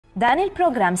Dan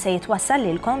il-programm se jitwassal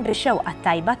lilkom bix-xewqa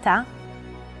tajba ta'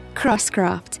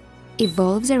 Crosscraft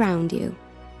evolves around you.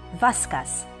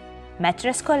 Vaskas,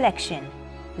 Mattress Collection,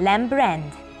 Lem Brand,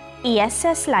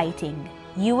 ESS Lighting,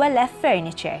 ULF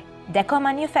Furniture, Deco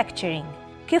Manufacturing,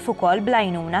 kif ukoll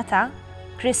blajnuna ta'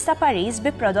 Krista Paris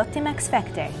bi prodotti Max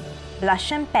Factor,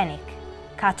 Blush & Panic,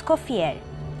 Cat Coffier,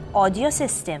 Audio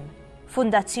System,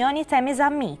 Fundazzjoni Temi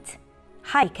Zammit,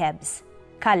 Highcabs,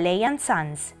 Callej &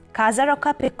 Sons, Casa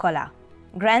Rocca Piccola,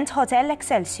 Grand Hotel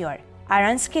Excelsior,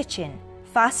 Aaron's Kitchen,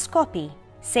 Fast Copy,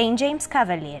 St. James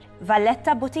Cavalier,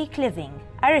 Valletta Boutique Living,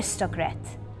 Aristocrat,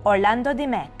 Orlando Di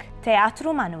Mac,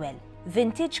 Teatru Manuel,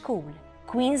 Vintage Cool,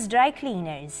 Queen's Dry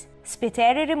Cleaners,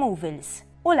 Spiteri Removals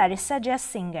u Larissa Jazz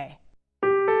Singer.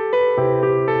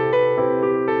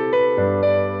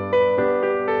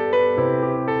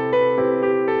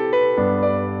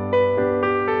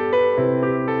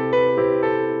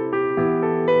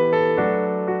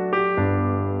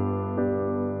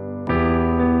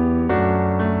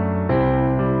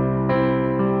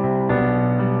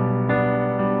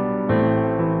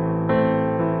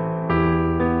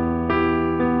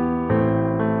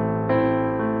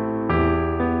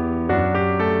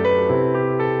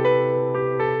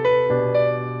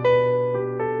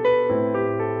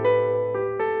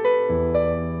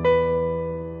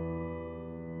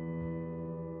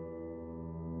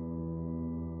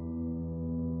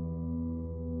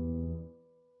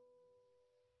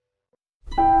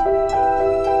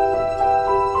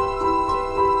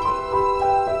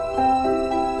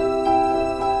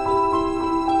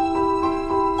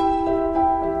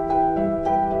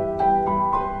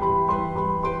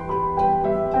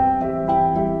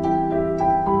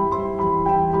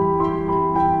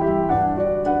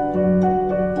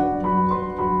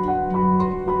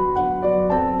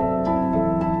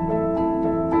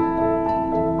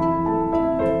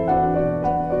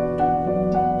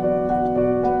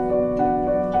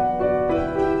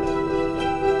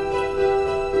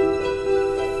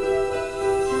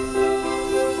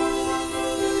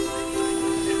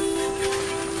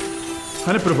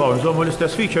 Ħanipruvaw nżommu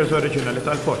l-istess features oriġinali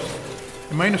tal-post.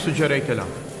 Imma jien suġġerejtilha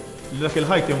li dak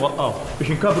il-ħajt inwaqqaw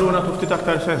biex inkabru nagħtu ftit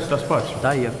aktar sens ta' spazju.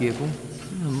 Tajjeb kieku,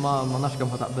 ma nafx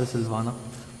kemm ħataqbel Silvana.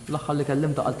 L-aħħar li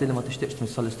kellimta qalti li ma tixtieqx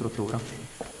tmissa l-istruttura.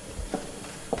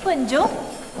 Punġu?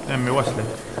 Emmi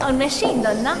waslet. Hawn mexxin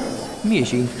donna?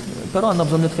 Miexi, però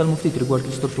għandna bżonn nitkellmu ftit rigward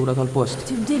l-istruttura tal-post.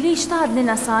 Tibdilix taħdni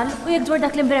nasal u jekk dwar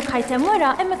dak li mbrek ħajtem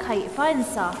wara hemmhekk ħajfa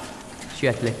insa.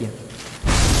 X'għedlek jien?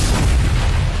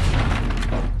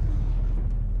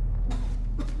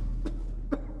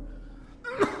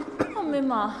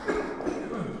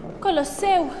 Kollu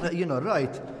sew. Jien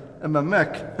rajt, imma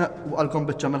hemmhekk għalkom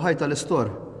biċċa mill-ħajta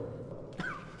l-istor.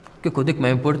 Kieku dik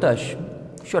ma jimpurtax,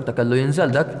 xorta kellu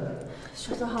jinżel dak.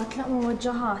 Xorta ħadd laqmu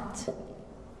waġġaħat.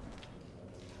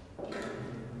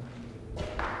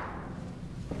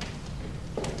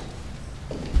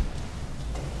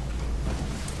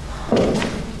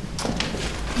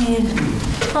 Jien,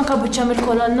 anka biċċa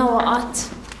mill-kolonna waqgħat.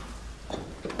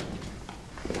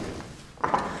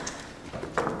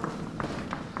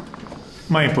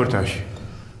 Ma jimpurtax.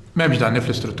 M'hemmx danni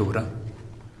fl-istruttura.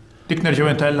 Dik nerġgħu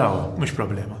intellaw, mhux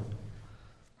problema.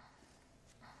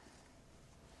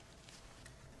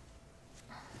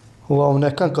 U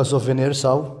hawnhekk anke souvenir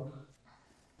saw.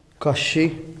 Kaxxi.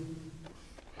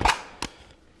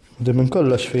 Di minn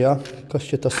kollox fiha,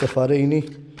 kaxxi tas-Sefarini.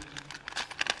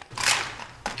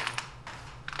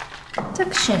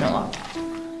 Dak x'inhu?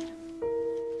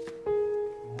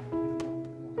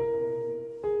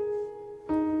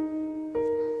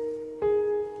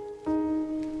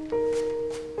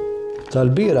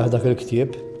 Tal-bieraħ dak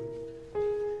il-ktieb.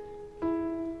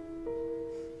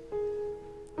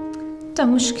 Ta'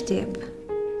 mhux ktieb.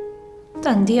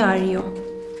 Dan djarju.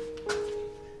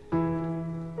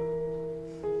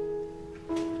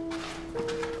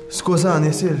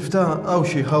 Skużani, Silv, ta' hawn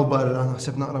xi ħaw barra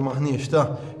naħseb naqra maħniex ta'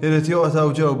 irid joqgħod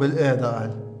hawn ġew bil-qiegħda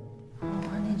qal.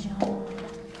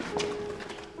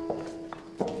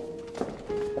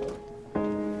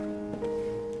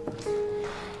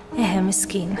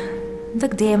 Miskin.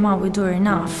 Dak dejjem hawn idur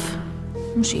naf.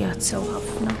 Mhux qiegħed sew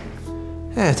ħafna.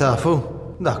 Tafu,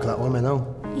 dak laqwa minn hawn.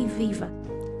 Iva.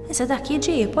 Issa dak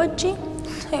jiġi jipoġġi,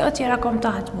 ħejqgħod jarakom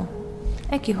taħdmu.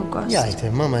 Hekk jieħu gost. Jgħid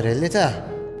imma Marelli ta'.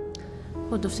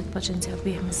 Ħoddu ftit paċenzja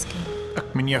bih miskin.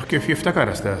 Dak min jaf kif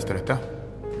jiftakar Strada Stretta.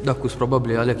 Dak hus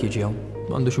probabbli għalhekk jiġi hawn.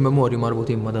 M'għandux memorji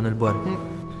marbutin ma' dan il-bar.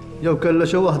 Jew kellha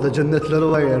xi waħda ġennet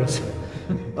l-wires.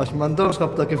 Għax m'għandhomx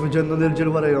ħabta kif iġennu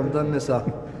l-irġiel warajhom dan nisa.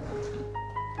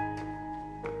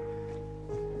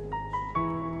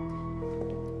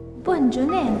 Bonġu,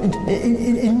 nen.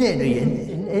 Il-nenu jien,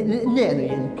 Nenu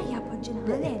jien. Ejja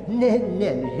poġġina nenu.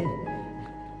 Nenu jien.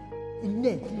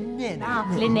 Nenu.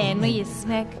 Naf li nenu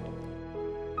jismek.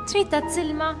 Trid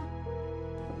tazzilma?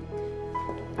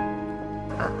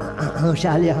 Għaw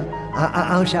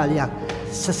xalja.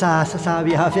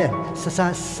 Sabi ħafem.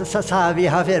 Sabi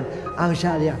ħafem. Għaw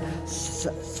xalja.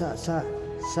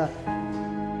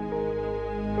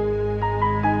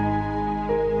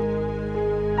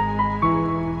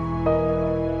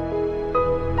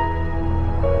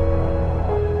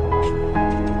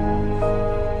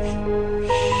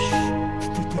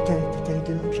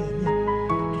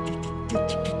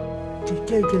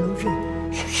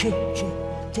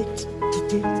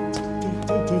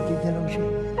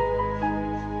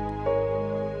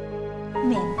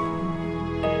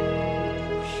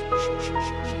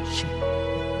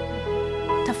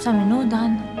 Tafta minnu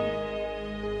dan?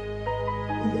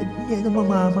 Nenu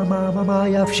ma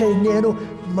jaf xejn, nenu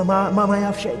ma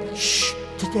jaf xejn.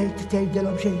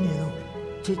 Tgħidilhom xejn, nenu.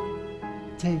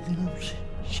 Tgħidilhom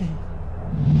xejn.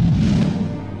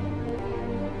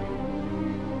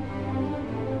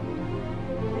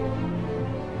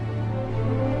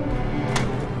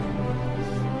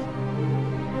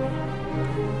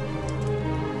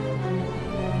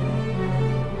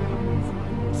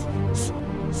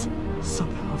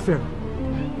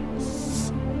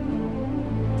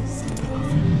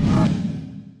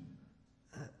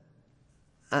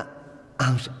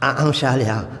 Għaw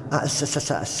xalja,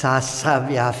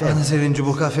 sabi ħafem. Nasir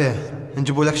nġibu kafe,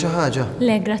 nġibu l-ek xaħġa.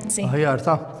 Le, grazzi. Ħajar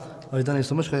ta' għajdan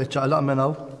jistu mux xħaj ċaqlaq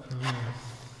menaw.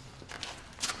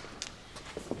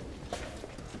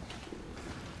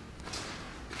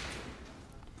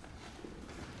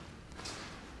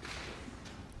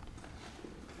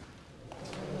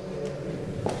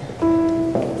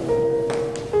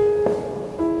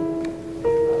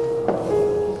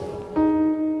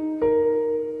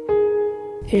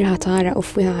 Ir-rata għara u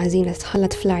fwiħa għazina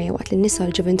tħallat fl-arja waqt li n-nisa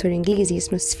l-ġuventur Ingliżi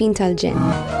jismu sfin tal-ġen.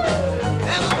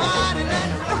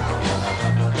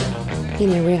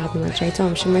 Jien jirriħab ma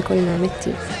ġrajtom ximma jkolli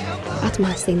narmetti. Għat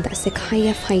ma ħassejn daqsek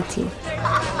ħajja fħajti.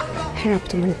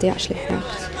 Ħrabtu ma niddijaqx li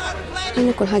ħrabt.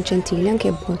 Jina kulħadd ġentili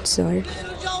anke b'mod sor.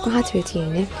 Kulħadd rrit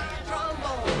jgħinek.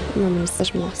 Imma ma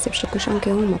nistax ma naħsibx li kux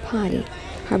anke huma bħali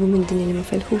ħarbu minn din li ma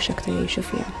felħux aktar jgħixu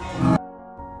fiha.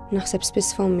 Naħseb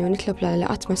spiss f'ommi u nitlob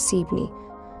la qatt ma ssibni.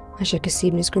 Għaxek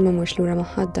issibni żgur ma mhux lura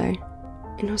maħaddar.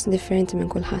 Inħossni differenti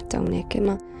minn kulħadd hawnhekk,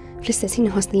 imma fl-istess ħin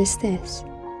inħossni l-istess.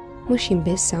 Mhux jien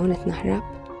biss hawn qed naħrab.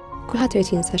 Kulħadd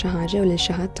irid jinsa xi ħaġa u lil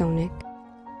xi ħadd hawnhekk.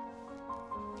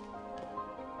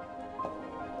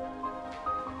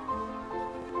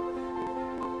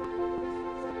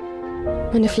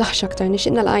 Ma niflaħx aktar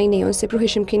nixtieq nagħlaq u nsib ruħi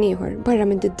x'imkien ieħor barra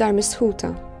minn did-dar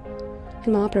misħuta.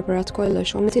 Il-mama preparat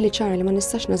kollox u għamlitili ċara li ma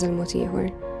nistax nażel mod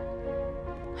ieħor.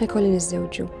 Ħajkolli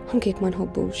niżżewġu, anke jekk ma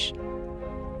nħobbux.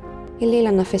 Il-lejla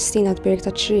għandna festina tbirek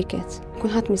ta' ċriket,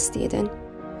 kulħadd mistieden.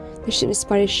 Nixtieq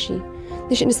nisparixxi,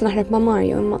 nixtieq nista' naħreb ma'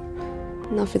 Mario, imma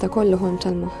naf li da kollu ħolm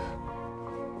tal-moħħ.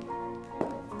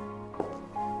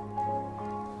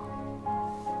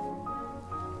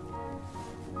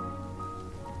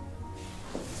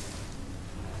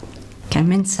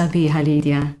 Kemm int sabiħa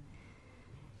Lidja.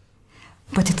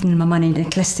 Batit il-mamani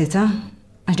l-Klassi Stretta,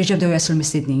 għax diġà bdew jaslu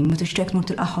l-mistednin, ma tixtieq tmur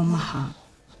tilqaħħom magħha.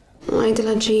 Għajdi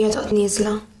l-ġija taqt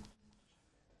nieżla.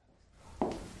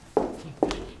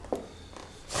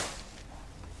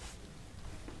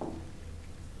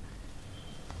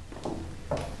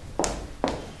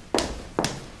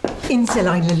 Inżel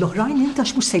għajn l-oħrajn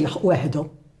intax mhux se jlaħqu weħdu.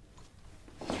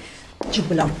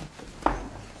 Ġibu l-hawn.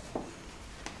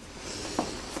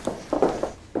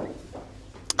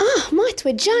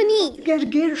 Tweġġani!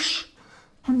 Gergirx,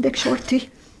 għandek xorti.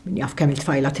 Min jaf kemm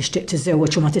il-tfajla tixtieq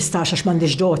tiżewweġ u ma tistax għax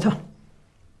m'għandix dota.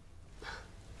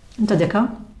 Inta deka?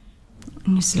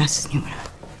 Nisla Sinjura.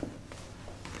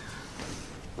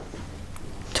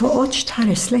 Toqgħodx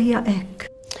tħares lejja hekk.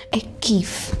 Hekk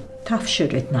kif? Taf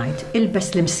x'irrid ngħid,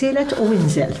 ilbes l-imsielet u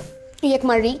inżel. Jekk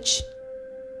ma rridx?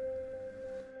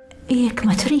 Jekk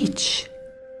ma tridx.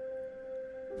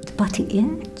 Tbati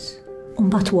int u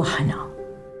mbagħad waħna.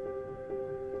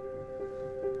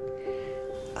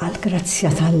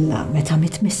 Għal-grazzja tal-la, meta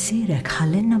mitmissirek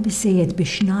ħallenna biżejjed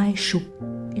biex ngħixu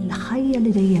il-ħajja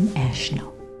li dejjem għexna.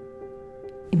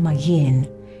 Imma jien,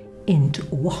 int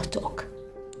u waħtok,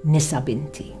 nisa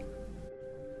binti.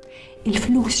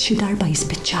 Il-flus xi darba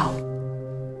jispiċċaw.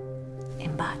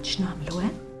 Imbagħad x'nagħmlu,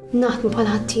 Naħdmu bħal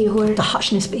ħadd ieħor.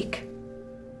 Taħħax nisbik.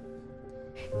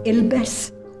 Ilbes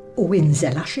u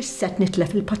inżel għax isset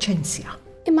nitlef il-paċenzja.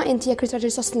 Imma inti jekk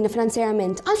rid sostini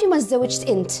finanzjarament, għalfejn ma żżewwiġt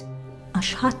int?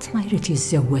 Għax ħadd ma jrid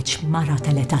jiżżewweġ mara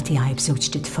tal-età tiegħi b'żewġ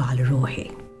titfal ruħi.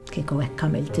 Kieku hekk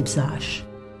għamilt tibżax.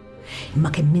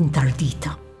 Imma kemm min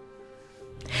tardita.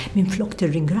 Min flok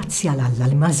tirringrazzja l-Alla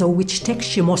li ma żewwiġtek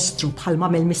xi mostru bħal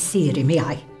m'għamel missieri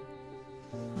miegħi.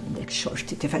 Għandek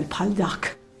xorti tifel bħal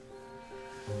dak.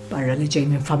 Barra li ġej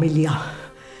minn familja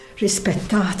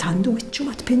rispettat għandu wiċċu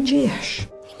ma tpinġiex.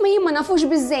 Ma jien ma nafux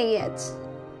biżejjed.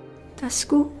 Ta'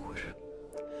 skur.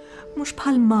 Mhux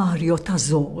bħal Mario ta'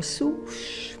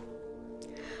 Zosux.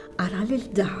 Ara lil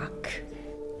dak.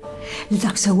 Li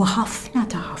dak sewwa ħafna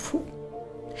tafu.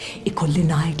 Ikolli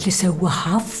ngħid li sewwa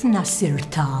ħafna sir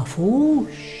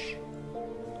tafux.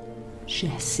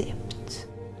 X'ħsibt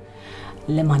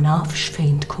li ma nafx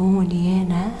fejn tkun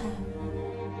jiena.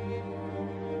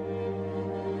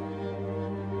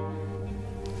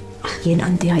 Jien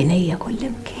għandi għajnejja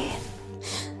kullimkien.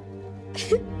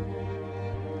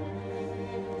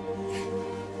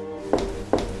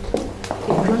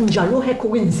 Irranġa ruħek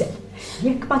u inżel.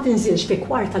 Jekk ma tinżilx fi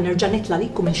kwarta nerġa' nitla'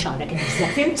 likum minn xarek inżel,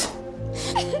 fimt?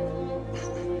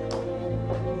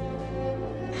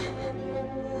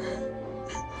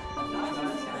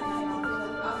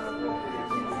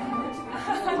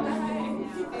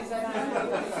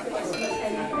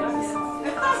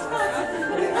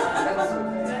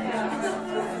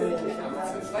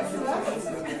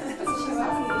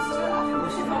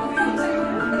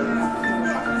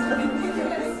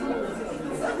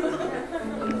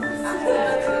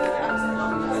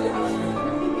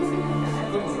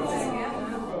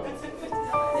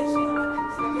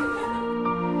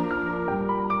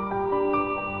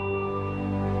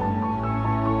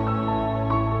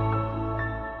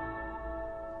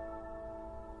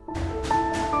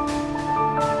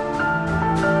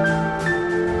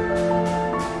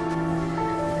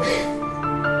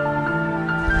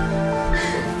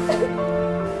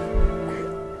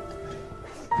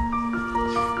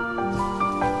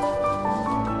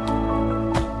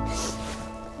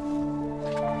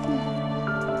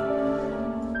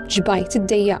 Ġbajt,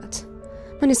 iddejjaqt.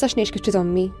 Ma nistax ngħix kif trid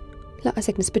ommi.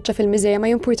 Laqasek nispiċċa fil-miżerja ma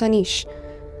jimpurtanix.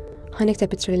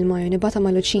 Ħanikteb ittra lil Mario nibata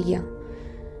ma' Luċija.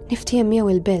 Niftijem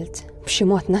miegħu il-belt b'xi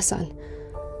mod nasal.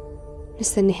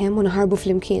 Nistennihem u naħarbu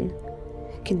flimkien.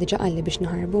 Kien diġà qalli biex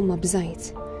naħarbu ma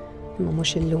bżajt. Imma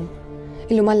mhux illum.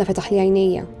 Illum Alla fetaħ li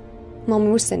għajnejja. Ma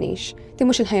mhux se ngħix, di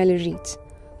mhux il-ħajja li rrid.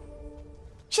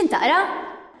 X'intaqra?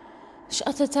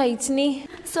 X'qata tajtni?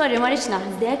 Sorry, ma rridx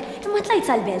naħsdek, imma tlajt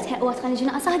sal-belt ħeq waqt ħan niġi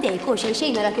naqas aħdejk u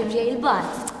xejn nara kif ġej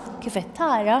il-bart. Kif qed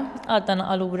tara, għadda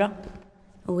naqalura.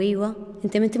 U iwa,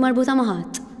 inti marbuta ma'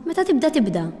 ħadd. Meta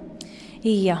tibda?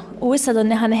 Ija, u issa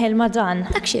donni ħaneħel ma' dan.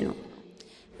 Dak x'inhu?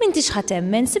 M'intix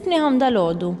ħatemmen, sibni ħamda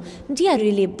l-għodu.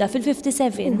 Djarri li jibda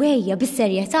fil-57. Wejja,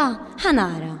 bis-serjetà,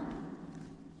 ħanara.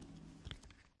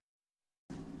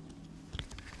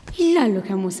 Illallu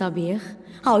kemm hu sabiħ.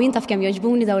 Għaw, jintaf kem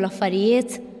joġbuni daw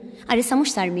l-affarijiet. Għarissa mux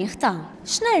tarmiħ ta'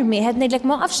 X'narmiħ, għed nejdlek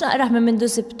ma' għafx naqraħ minn mindu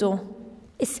sibtu.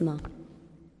 Isma,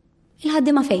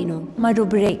 il-ħaddi ma' fejnu? Marru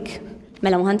break.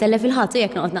 Mela muħan tellef il-ħatu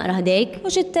jek noqot naqraħ dejk?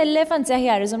 Mux il-tellef għanzi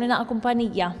aħjar, iżom li naqa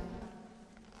kumpanija.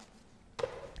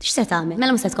 X'se tagħmel?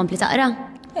 Mela mhux se tkompli taqra?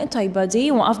 Tajba di,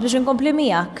 waqaf biex inkompli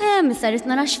miegħek. Issa rrid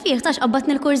nara x'fih tax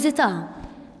qabbatni l-kurzità.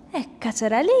 Ekka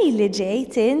tara li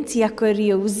ġejt int ja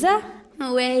kurjuża.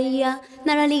 Wejja,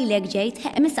 nara li l-ek ġejt,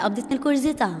 missa qabditni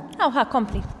l-kurzità. Ħa,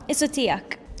 kompli, issu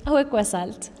tijak, għek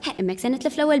wasalt. Mek se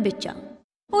nitlef l-ewwel biċċa.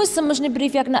 U issa mux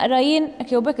nibrifjak naqrajin,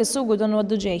 ek jow bekk is-sugu don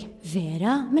waddu ġej.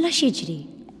 Vera, mela x'jiġri?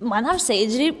 Ma nafx se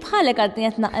jiġri bħalek għadni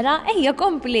qed naqra, ejja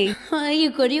kompli.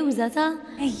 Ejja kurjuża ta'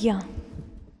 Ejja.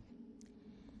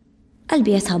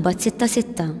 Qalbi qed ħabbat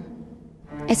 6-6.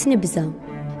 Qed nibża,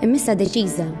 immissa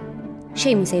deċiża.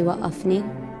 Xejn mu se jwaqqafni.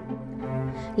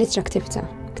 Litra ktibta.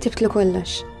 Ktibt lu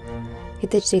kollox.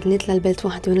 Jiddeċdejt li nitla l-belt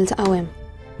waħdi u niltaqgħu hemm.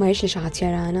 Ma rridx li xi ħadd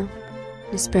jarana.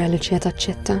 Nispera Luċija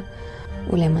taċċetta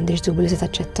u le m'għandix dubju li se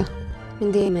taċċetta.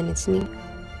 Minn dejjem għenitni.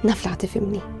 Naf li ħadd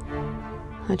tifhimni.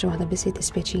 Ħaġa waħda biss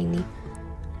tispjaċini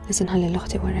li se nħalli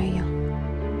l-oħti warajja.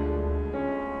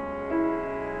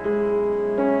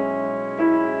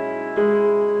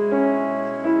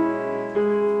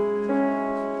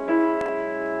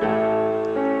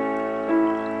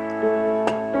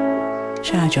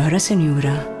 ħaġa oħra,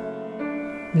 Sinjura.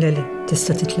 Lili,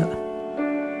 tista' titlaq.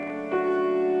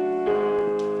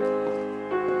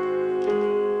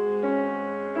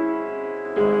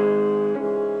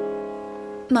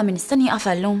 Ma min nista' nieqaf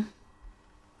allum.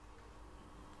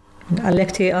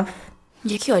 Għallek tieqaf?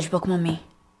 Jekk jogħġbok Mummi.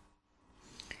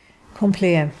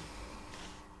 Kompli hemm.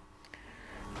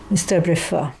 Mr.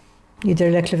 Briffa,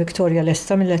 jidherlek li Viktorja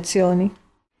lesta mill-lezzjoni?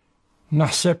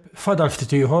 Naħseb fadal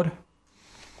ftit ieħor.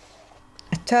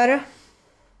 Tara?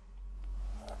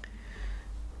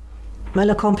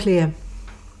 Mela kompli hemm.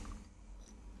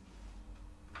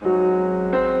 Għanna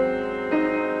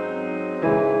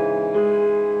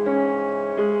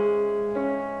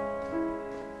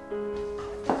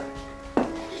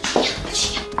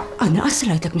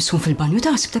qasrajtek missun fil-banju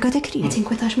ta' sibta katekri.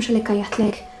 Tinkwetax mux għalek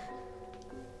għajjatlek.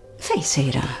 Fej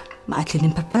sejra, ma għat li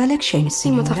nimpapalek xejn Ma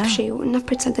taf is-sinjura. xej, u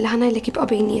napprezza li ħanajlek jibqa'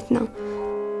 bejnietna.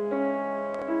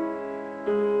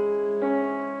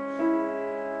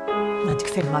 Għandek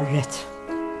fejn marret.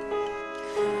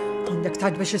 Għandek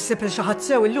tajt biex issib li xi ħadd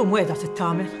sew illum weda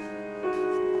tittamel.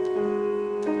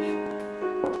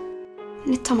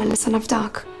 Nittamal nisa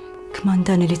nafdak.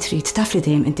 Kmandani li trid taf li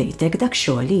dejjem id-dejtek dak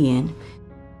xogħol li jien.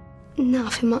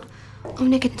 Naf, imma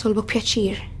hawnhekk qed nitolbok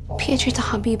pjaċir. Pjaċir ta'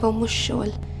 ħabiba u mhux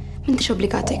xogħol. M'intix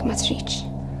obbligatek ma tridx.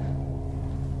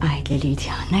 Għajd li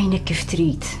Lidja, najnek kif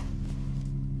trid.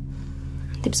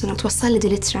 Inti bżonna twassalli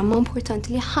din it-tra, ma importanti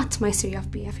li ħadd ma jsir jaf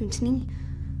bija, fimtni?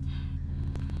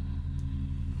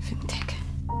 Fimtek.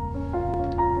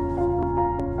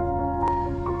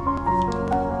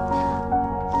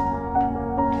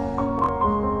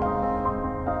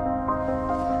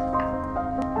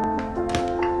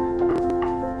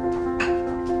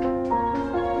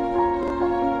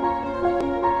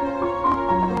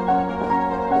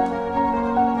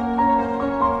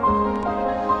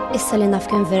 Issa li naf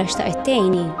kemm vera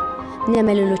xtaqt-tejni,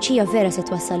 nemel Luċija vera se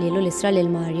twassalilu l-isra lil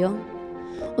Mario.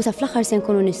 U sa fl-aħħar se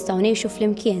nkunu nistgħu ngħixu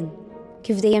flimkien,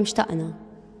 kif dejjem xtaqna.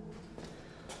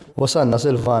 Wasanna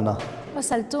Silvana.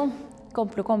 Wasaltu,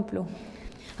 komplu.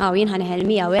 Jien ħaneħel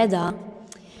mija weda.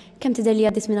 Kemm tidher li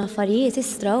għaddit minn affarijiet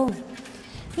istraw.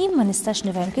 Jien ma nistax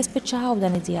nifhem kif spiċċaw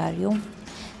dan id-djarju.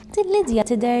 Din Lidja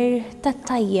tidher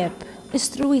tat-tajjeb,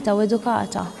 istruita u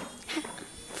edukata.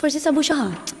 Forsi sabu xi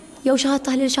ħadd, jew xi ħadd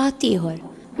taħlil xi ħadd ieħor.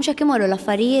 Mhux hekk imorru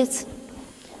l-affarijiet.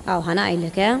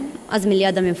 Ħanaqilek, għażmin li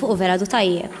għadha minn fuq vera du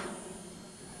tajjeb.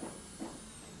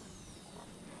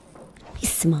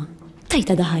 Isma',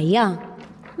 tajta daħajja.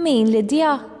 Min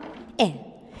Lidja?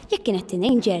 Jekk kienet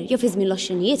teenager jew fi żmien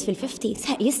l-20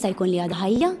 fil-50s, jista' jkun li għadha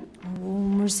ħajja.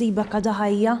 Mursiba kada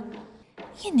ħajja.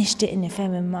 Jien nixtieq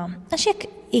nifhem imma għax hekk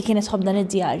hi kienet tħobb dan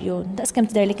id-djarju, daqskemm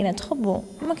tidher li kienet tħobbu,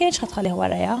 ma kienx ħadħallih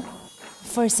warajha.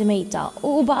 Forsi mejta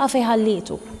u baqa' fejn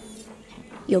ħallietu.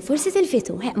 Jew forsi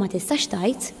tilfitu, ma tistax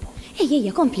tajt.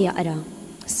 Ejja kompli jaqra.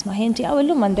 Isma' inti hawn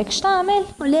illum m'għandekx tagħmel?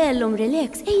 U le llum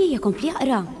relax, ejja kompli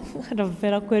jaqra.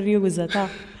 Vera kurjuża ta'.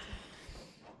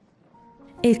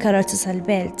 Il-karozza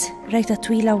sal-belt rajta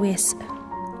twila wisq.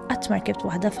 Qatt ma rkibt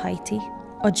waħda f'ħajti,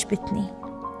 oġbitni.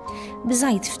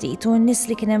 Biżgħid ftit u n-nies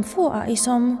li kien hemm fuqha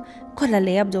qishom kollha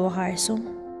li jabdu ħarsu.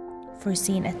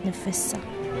 Forsi jien qed nifissa.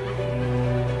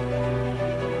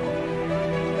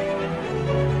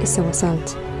 Issa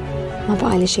wasalt. Ma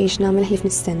baqa li xejn nagħmel ħlif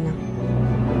nistenna.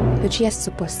 Luċija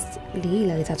suppost li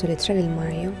ilha li tagħtu litra lil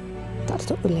Mario,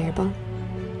 taqtu tuqqu l-erba',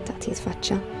 taqt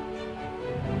jitfaċċa.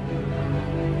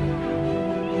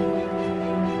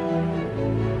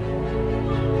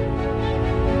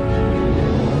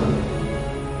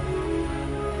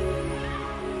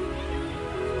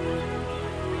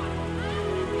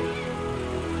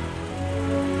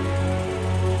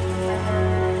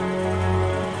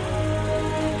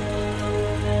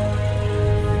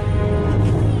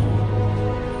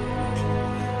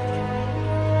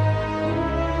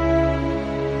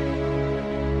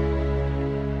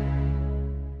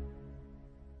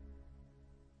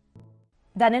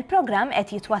 Dan il-programm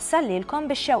qed jitwassal lilkom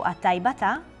bix-xewqa tajba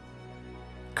ta'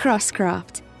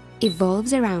 Crosscraft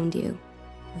evolves around you.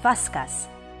 Vaskas,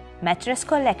 Mattress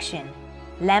Collection,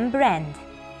 L-Brand,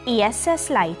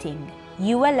 ESS Lighting,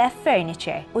 ULF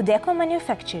Furniture u Deco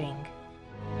Manufacturing.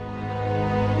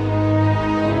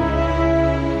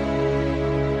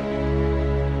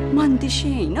 M'għandi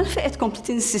xejn, għalfejn qed kompli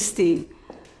tinsisti.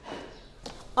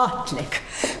 Għatlek,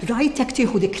 rajtek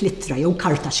tieħu dik littra jew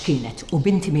karta x'kienet u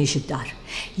binti mhijiex id-dar.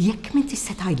 Jekk min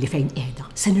tista' tgħidli fejn qiegħda,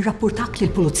 se nirrappurtak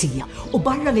lill-pulizija u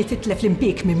barra li titlef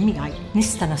l-impjeg minn miegħi,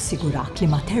 nista' nassigurak li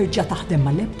ma terġa' taħdem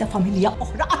mal-ebda familja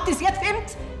oħra qatt iżjed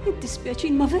fimt.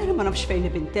 Id-dispjaċin ma vera ma nafx fejn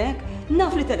bintek.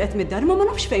 Naf li telqet mid-dar ma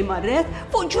nafx fejn marret.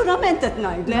 Fuq ġurament qed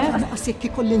ngħidlek. Anqas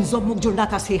jekk ikolli nżommuk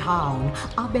ġurnata sieħa hawn.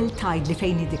 Qabel tgħidli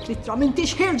fejn dik littra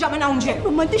m'intix ħirġa minn hawn ġej.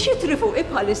 Ma m'għandix jitri fuq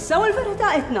bħalissa u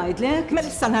l-verità qed ngħidlek.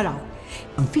 Mela issa naraw.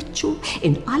 Nfittxu,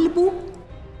 inqalbu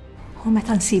u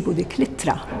meta nsibu dik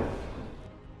littra.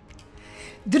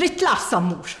 Dritt lassa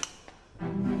mmur.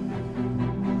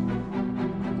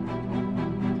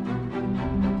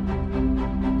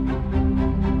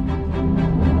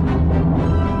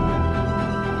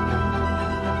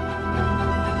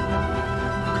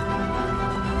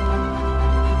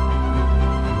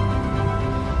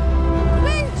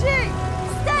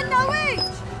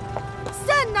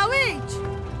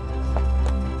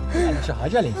 xi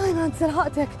ħaġa li? Ajna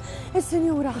nsilħaqtek,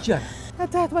 is-sinjura. Ġar.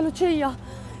 Qed taħt mal-Luċija.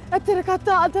 Qed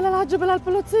tirrikattaqal tal-ħaġġib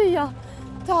l-pulizija.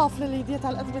 Taf li Lidja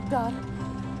talqet bid-dar.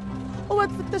 U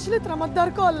qed fittex litra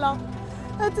mad-dar kollha.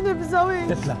 Qed nibżaw.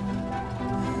 Titla'.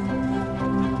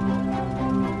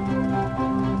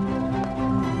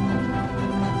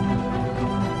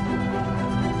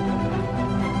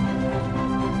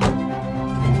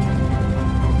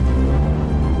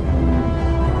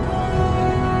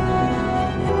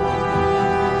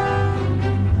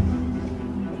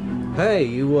 Hey,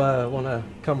 you wanna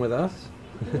come with us?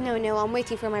 No, I'm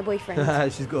waiting for my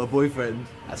boyfriend. She's got a boyfriend.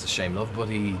 That's a shame, love, but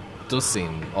he does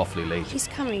seem awfully late. He's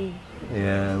coming.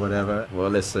 Yeah, whatever. Well,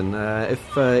 listen, if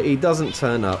he doesn't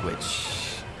turn up...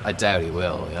 Which I doubt he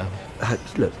will, yeah?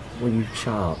 Look, will you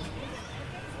sharp?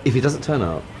 If he doesn't turn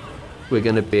up, we're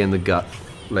going to be in the gut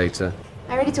later.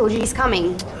 I already told you he's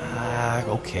coming.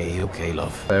 Okay,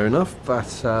 love. Fair enough,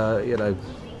 but, you know,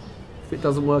 if it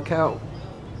doesn't work out,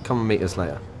 come and meet us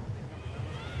later.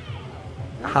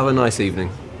 Have a nice evening.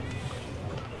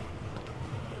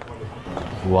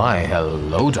 Why,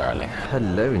 hello, darling.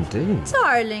 Hello, indeed.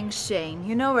 Darling Shane,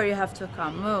 you know where you have to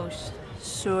come most.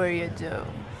 Sure you do.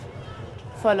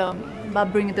 Follow me, but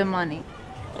bring the money.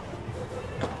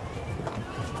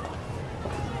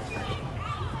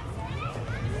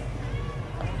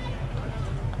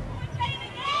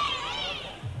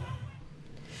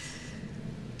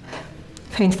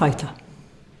 Fejn fajta?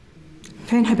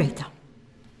 Fejn ħabejta?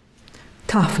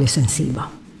 Taf li sensiba.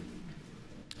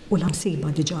 U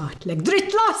l-ansiba diġaħt lek.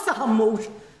 Dritt lassa ħammur!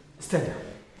 Stella.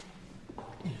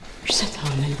 X'se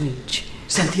tagħmel wiċċ?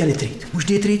 Sentija li trid, mhux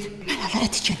di trid? Mela la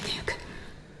qed iċennek.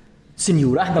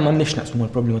 Sinjura, aħna m'għandniex naqsmu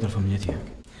mal-problema tal-familja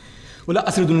tiegħek. U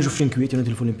laqqas irridu niġu f'xinkwiet u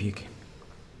nitilfu l-impjiegi.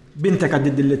 Bintek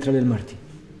għaddid dil-littra lil Marti.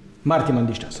 Marti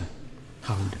m'għandix taqsam.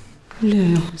 Ħawd.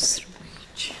 Le, ħosru.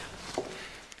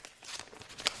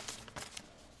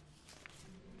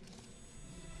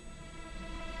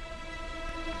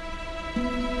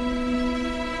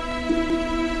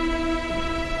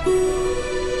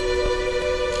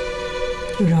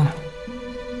 Ura,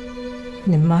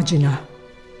 nimmaġina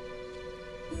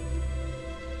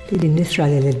li din nitra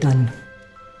li l-dan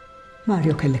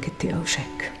Mario kellek it-tiegħu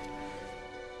xekk.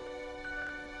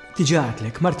 Tiġi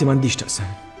għatlek, Marti m'għandix taqsam.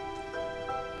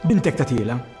 Bintek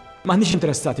tagħtila, m'aħniex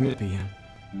interessati mill-qbija.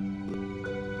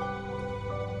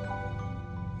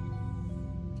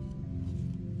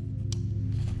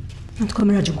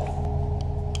 Għandkom raġun.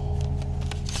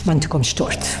 M'għandkomx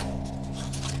tort.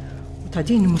 Ta'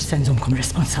 din mhux se nżommkom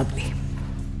responsabbli.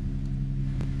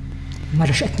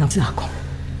 Mara x'qed nafżakom.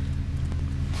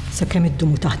 Sakemm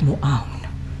iddumu taħdmu hawn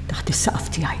taħt is-saqaf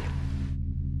tiegħi.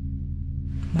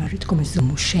 Ma rridkom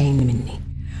iżommu xejn minni.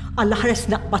 Alla ħares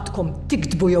naqbadkom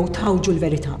tiktbu jew tawġu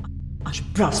l-verità għax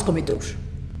braskom idur.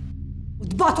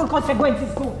 U tbagħtu l-konsegwenzi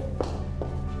żgur.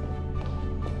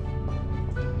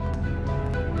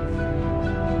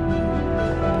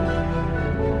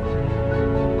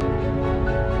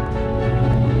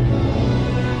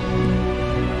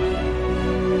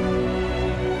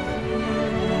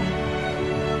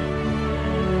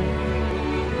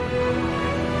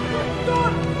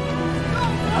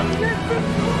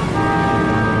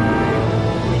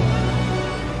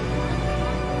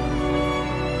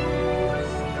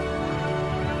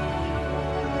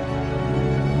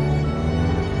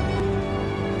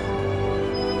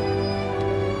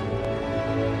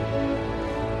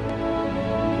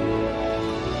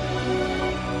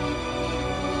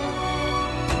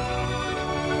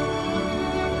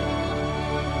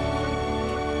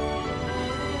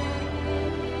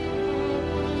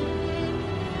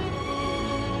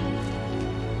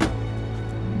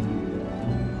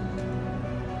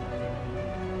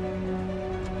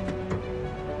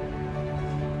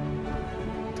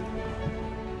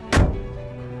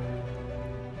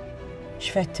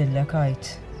 X'fettillek għajt?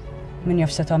 Min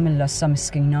jaf se tagħmilha issa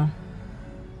miskina?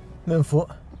 Minn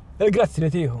fuq. Il-grazzi li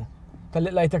tieħu.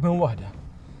 Talliq lajtek minn waħda.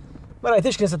 Ma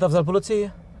rajtix kien se tafżal pulizija?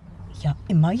 Ja,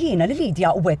 imma jiena li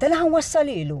Lidja qwet li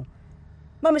ħanwassal ilu.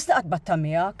 Ma mistaqat batta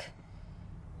miegħek.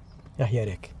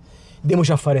 Jaħjerek. Di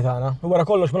mhux affarijiet tagħna. U wara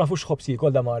kollox ma nafux ħobsi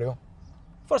kol da Mario.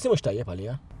 Forsi mhux tajjeb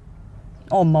għalija.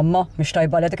 Mamma, mhux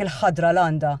tajba dik il-ħadra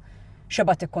l-għanda.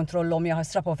 Xebgħat tikkontrollhom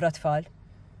jaħasra povra tfal.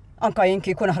 Anka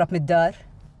jinki jkun aħrab mid-dar.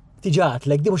 Tiġat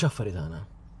lek di mhux affarijiet tagħna.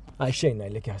 Għaj xejn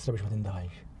ngħidlek jaħsra biex ma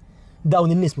tindaħħilx.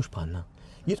 Dawn in-nies mhux bħalna.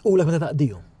 Jitqulek meta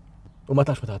taqdihom. U ma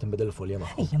tax meta tinbidel il-folja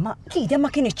magħhom. Ejja, ma Lidja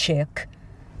ma kienitx hekk.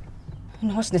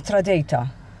 Nħoss nitradejta.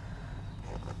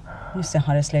 Nista'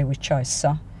 nħares lej wiċċa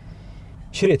issa.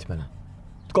 X'rid mela?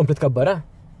 Tkompli tkabbara?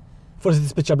 Forsi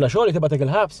tispiċċa bla xogħol tibgħatek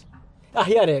il-ħabs?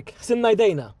 Aħjar hekk, ħsinna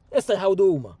jdejna, issa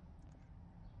jħawdu huma.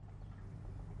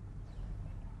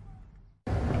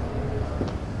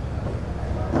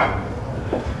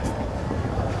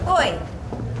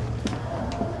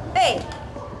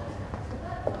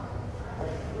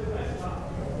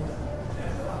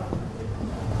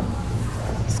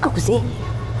 Skużi,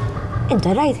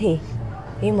 inta rajt hi?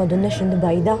 Hi ma dunna xindu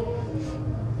bajda.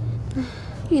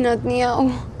 Jina d-nijaw.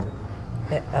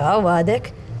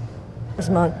 Għadek.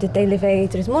 Isma, tittajli fej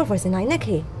trid mor forsi najnek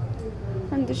hi.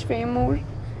 Għandix fej mur.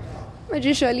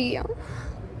 Maġiġ għalija.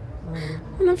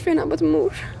 Għana fejn għabat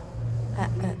mur.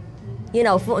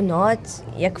 Jina u fuq not,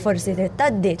 jekk forsi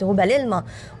taddi tuħu bel-ilma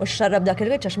u xarrab dak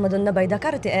il-wicċa x'madunna bajda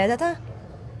karti qiegħda ta'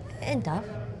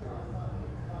 intaf.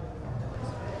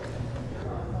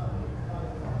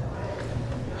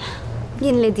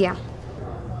 Jien Lidja.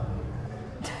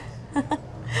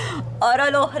 Ara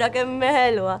l-oħra kemm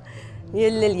ħelwa.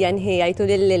 Jien Liljan ħijajtu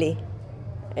lil-Lili.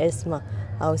 Isma,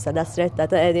 għaw Strada Stretta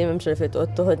ta' qegħdin mimx fit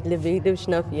tuħod li bidi biex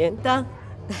naf jien ta'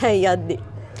 ħejjaddi.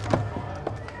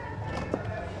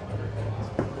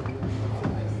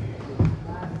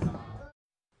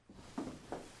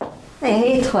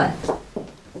 Jidħol.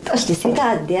 Tax tissi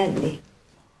tgħaddi għaddi.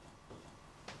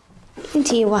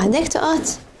 Inti waħdek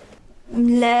toqgħod?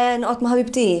 Le, noqgħod ma'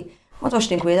 ħabibti. Ma tox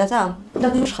tinkwida ta'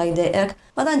 dak mhux ħajdejqek.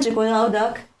 Ma tantx ikun hawn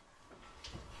dak.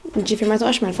 Ġifier ma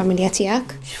toqgħodx mal-familja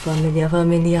tiegħek?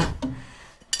 Familja.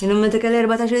 Jien meta kelli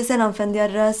 14 sena nfendi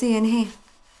għar-rasi jien ħi.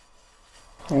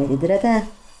 Għajdi dreta.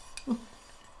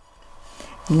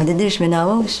 Ma tidirx minn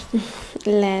hawnx.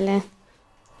 Le.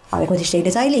 Għawek ma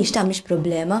tixtejli tajlix ta' mhix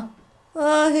problema.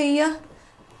 Hija.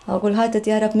 Għaw kulħadd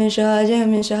qed jaħrab minn xi ħaġa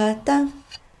minn xi ħadd ta'.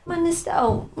 Ma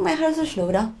nistgħu ma jħarsux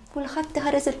lura. Kulħadd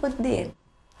iħares il-quddiem.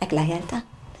 Hekk l-aħjar ta'.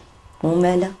 U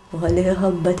mela, u ħalli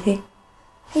ħabbat hi.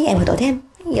 Hija ma toqgħod hemm.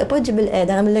 Hija poġġi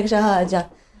bil-qiegħda nagħmellek xi ħaġa.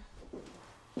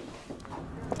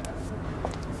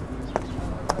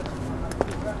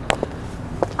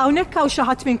 Hawnhekk hawn xi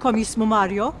ħadd minnkom jismu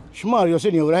Mario? X'Mario,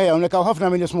 sinjura, hawnhekk hawn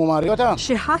ħafna min jismu Mario ta'.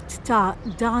 Xi ħadd ta'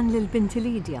 dan lil binti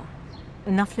Lidja.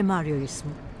 Naf li Mario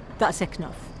jismu. Daqshekk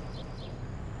naf.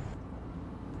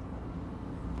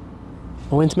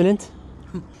 U int min int?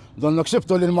 Donnok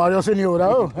sibtu lil Mario,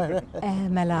 sinjura.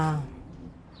 Mela,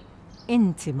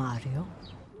 inti Mario?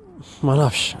 Ma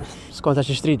nafx, skonta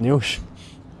xi stridni hux.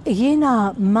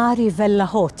 Jiena Mari Vella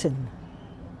Houghton,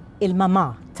 il-mama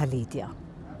ta' Lidja.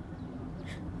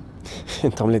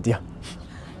 Intom Lidja.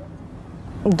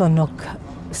 Donnok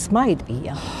smajt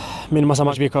bija. Min ma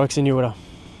samax bik hawnhekk, sinjura.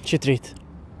 Xi trid?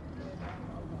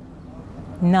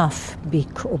 Naf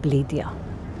bik u b'Lidja.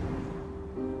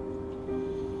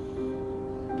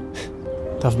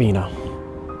 Taf bina.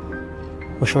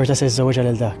 U xorta se żżewġa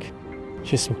lil dak.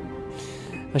 X'ismu?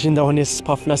 Għax indaw nies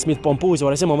b'ħafna smiet pompużi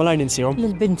wara simhom malajr ninsihom.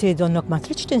 Lill-binti donnok ma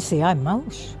tridx tinsiha imma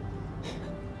hux.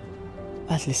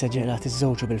 Għad li seġġela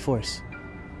tiżżewġu bil-fors.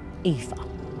 Iva,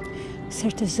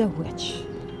 ser tiżżewweġ.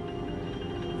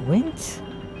 U int,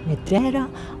 mid-dera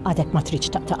għadek ma tridx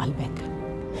taqta' qalbek.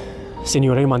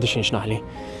 Sinjura, jien m'għandix xejn naħli.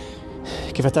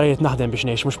 Kif qed tarajiet naħdem biex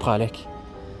ngħix mhux bħalek.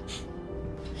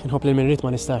 Inħobb li min rid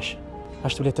ma nistax.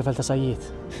 Għax tuli t-tifel ta' sajjiet.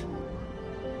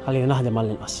 Ħallini naħdem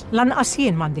għall-inqas. Lanqas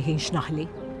jien m'għandi ħin x'naħli.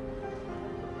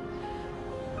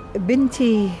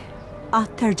 Binti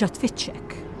għad terġa'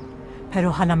 tfittxek,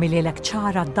 però ħanamililek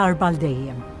ċara darba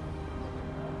l-dejjem.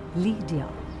 Lidja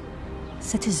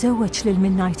se tiżżewweġ lil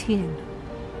min ngħid jien.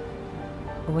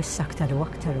 U issa aktar u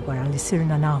aktar wara li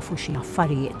sirna nafu xi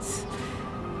affarijiet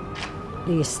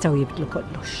li jistgħu jibdlu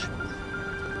kollox.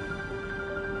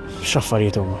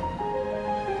 X'affarijiet huma?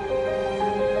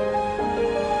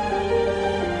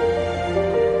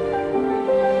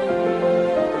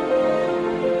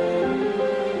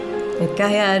 Ekka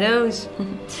ħjarux.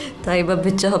 Tajba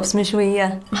biċċa ħobs mixwija.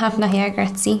 Ħafna ħjar,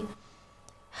 grazzi.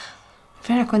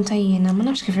 Vera konta jiena, ma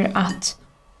nafx kif irqatt.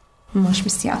 Mhux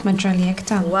mistieqat ma ġrali hekk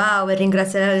ta'. Wow,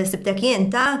 irringrazzja li sibtek jien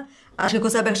ta' għax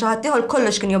kieku sabek xi ħadd ieħor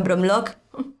kollox kien jobbromlok.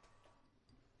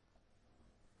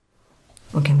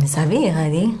 U kemm sabiħa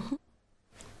di.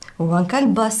 U anke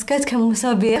l-basket kemm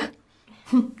sabiħ.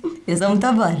 Iżhom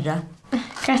ta' barra.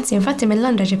 Grazzi, infatti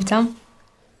mill-Londra ġibta.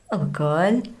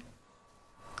 Ukoll.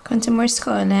 Kont immur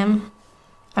skolem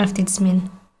għal ftit żmien.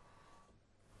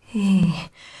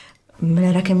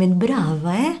 Mela kemm int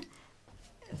brava,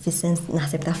 Fis-sens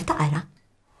naħseb taf taqra.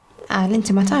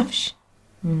 Inti ma tafx?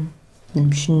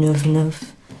 Nimx nif.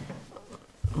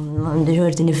 Għandi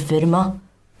ġorti niffirma.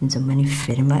 Insomma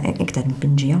niffirma, iktar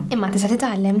nipinġija. Imma tista'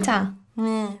 titgħallem ta'.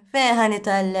 Feħa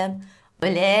nitgħallem. U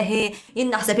leħi, jien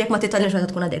naħseb jekk ma titgħallimx meta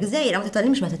tkun għadek żgħira, ma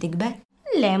titgħallimx meta tikber.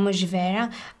 Le, mhux vera.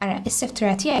 Ara,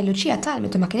 is-seftura tiegħi Luċija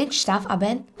talmet u ma kienx taf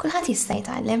qabel, kulħadd jista'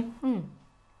 jitgħallem.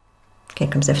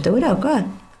 Kien kemm seftura wkoll.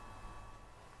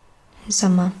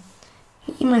 Insomma,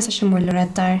 jien ma nistax immur lura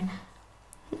d-dar.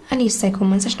 Għalli jista'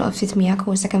 jkun ma nistax noqgħod ftit miegħek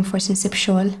u sakemm forsi nsib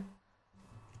xogħol.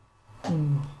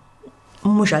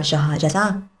 Mhux għal xi ħaġa ta'.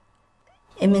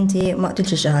 Imma inti ma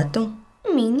qtilx xi ħadd.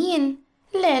 Min jien?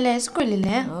 Le, skur li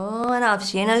le. Ma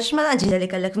nafx jena ma naġġila li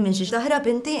kellek minn xiex taħrab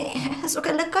inti, su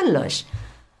kellek kollox.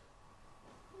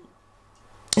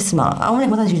 Isma,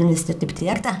 għawnek ma taġġila l-istattib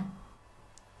tijak ta'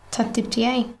 Tat-tib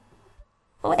tijaj?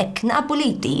 U ek,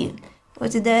 naqpuliti. U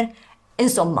tider,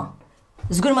 insomma,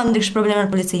 zgur ma ndikx problema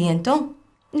l-polizija jentu?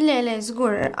 Le,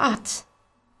 zgur, għat.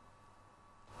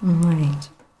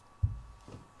 Marriċ.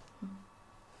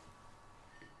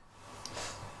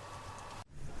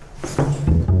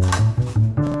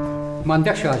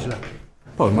 M'għandekx għaġla.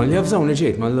 Paul, ma li għafżawni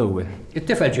ġejt ma l-ewwel.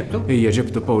 It-tifel ġibtu? Ija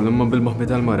ġibtu Paul, imma bil-moħbi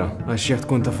tal-mara, għax jgħat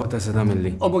tkun ta' fuq ta' seda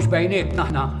milli. U mux bejniet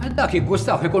naħna, dak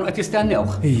jggustaw jkun qed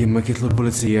jistennewh. Jimma kitlu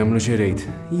l-pulizija għamlu xirejt.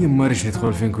 Jimma rix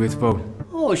nidħol f'inkwiet, Paul.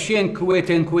 U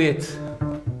x'inkwiet.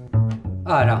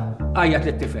 Ara, għajjat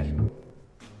lit-tifel.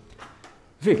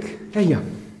 Vik, ejja.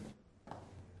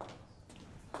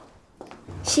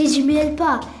 Xieġmil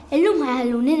pa, illum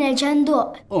ħalluni nerġa'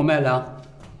 ndoq. U mela.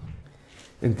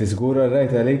 Inti żgura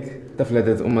rajt għalik taf li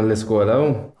qed tqum l-iskola u?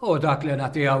 U dak li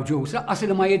nagħtiha ġus, laqqas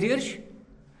li ma jidirx.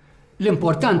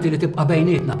 L-importanti li tibqa'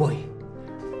 bejnietna boj.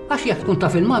 Għax jekk tkun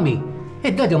taf il-mami,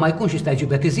 id-dadi ma jkunx jista'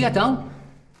 jġibek iżjed hawn.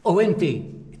 U inti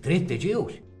trid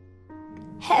tiġiwx.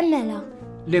 Mela.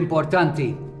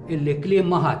 L-importanti illi kliem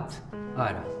ma ħadd.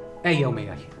 Ara, ejjew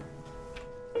miegħi.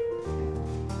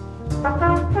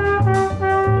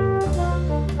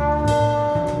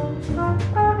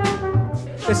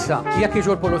 Issa, jekk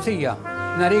jiġu l-pulizija,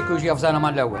 nariku ġi jafżana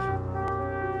mal-ewwel.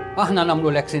 Aħna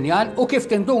nagħmlu lek sinjal u kif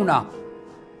tinduna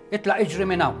itlaq iġri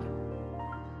minn hawn.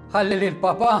 Ħalli lil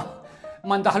papa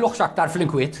ma ndaħluħx aktar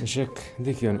fl-inkwiet. Xek,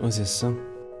 dik jonqos issa.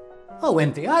 U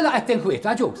inti, għala qed tinkwiet,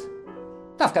 ġus.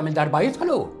 Taf kemm il-darba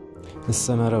jidħlu.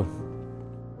 Issa naraw.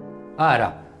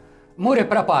 Ara, muri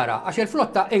prepara għax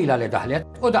il-flotta ejla li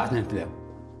daħlet u daqt nintlew.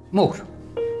 Mur.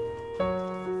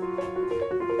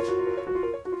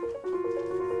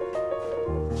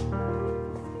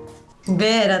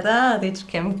 Vera ta' diċ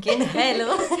kem kien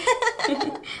ħelu.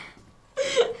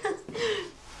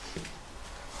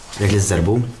 Rek li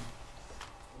z-zarbum?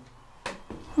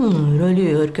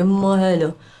 Raliħor, kem ma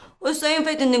ħelu. U sajn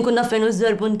fejt inni nkun naffenu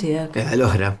z-zarbun tijak.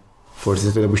 L-oħra, forsi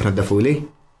t-tula biex naddafuli?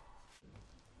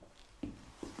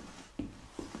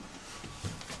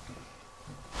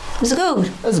 Zgur.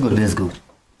 Zgur li zgur.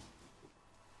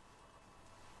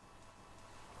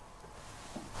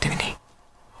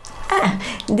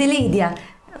 Di Lidja,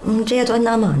 ġejja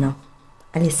tuħanna għamana.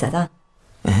 Għalissa ta'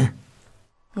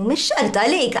 u mish xarta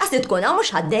għalik, għasti tkun għaw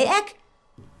mux ħaddejqek?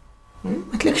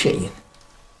 Ma tlek xejjen.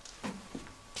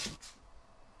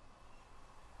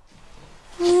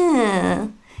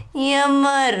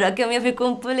 Jammarra, kem jafi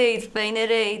kumpulejt fejn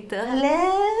irejta. Le?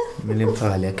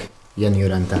 Mill-imfalek, jan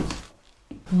juranta.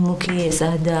 Mukies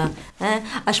għadda,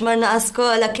 għax marna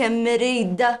għaskola kem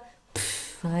mirejda.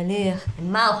 Għalih,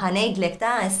 imma u ħanejdlek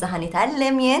ta' issa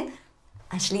ħanitallem jien,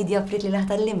 għax Lidja offrit li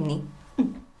laħtallimni.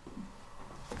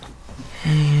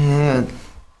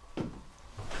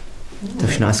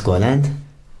 Taf xna skola għand?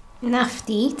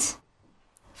 Naftit.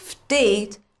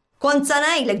 Ftit? Kont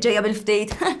sanajlek ġeja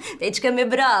bil-ftit. Tejċ kemmi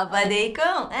brava dejko,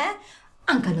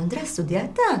 Anka Londra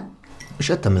studjata.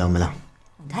 Mux għatta mela.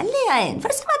 Dalli għajn,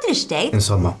 forsi ma trixtejt.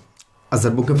 Insomma,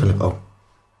 għazzarbu kif nibqaw.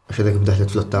 Għax għedek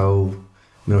bdaħlet flotta u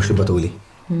minux li batuli.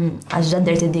 Għaxġa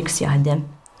Dirty Dicks jaħdem.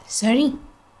 Sorry?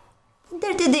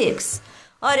 Dirty Dicks.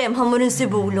 Għarem ħammur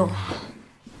nsibulu.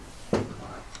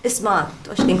 Isma,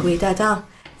 tox tinkwita ta'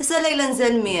 issa lejla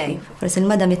nżel miegħi. Forsi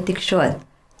l-madam ittik xogħol.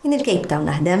 Jien il-Cape Town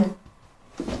naħdem.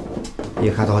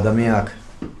 Jek ħat uħda miegħek,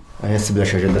 għajess bla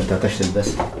xaġa dabta tax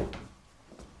tilbes.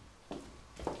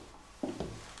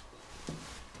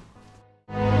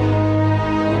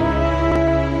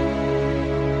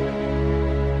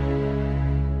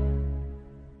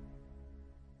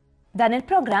 Dan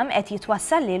il-programm qed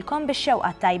jitwassal lilkom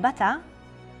bix-xewqa tajba ta'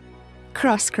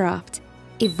 Crosscraft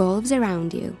evolves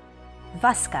around you.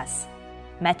 Vaskas,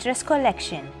 Mattress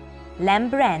Collection,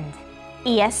 L-Brand,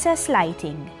 ESS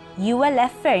Lighting,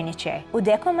 ULF Furniture u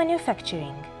Deco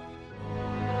Manufacturing.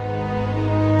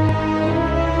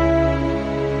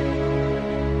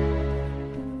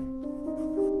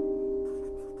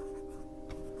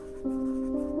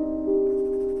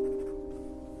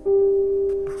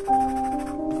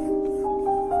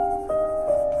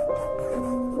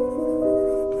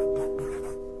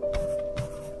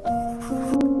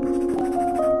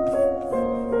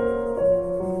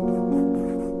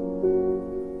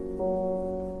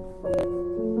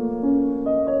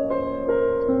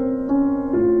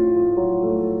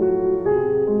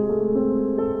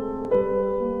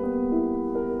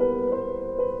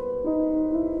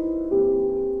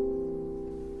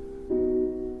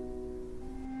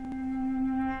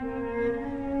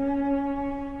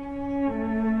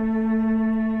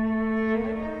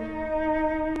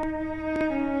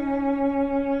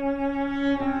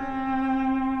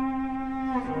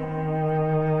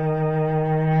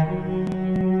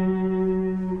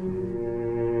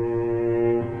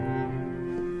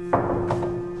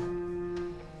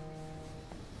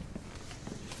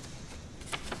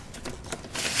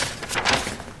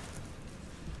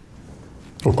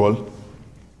 Il-koll?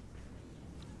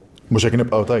 Mhux hekk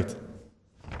nibqgħu tajt.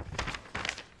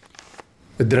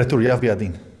 Id-direttur jaf biha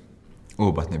din. U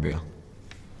bat nibija.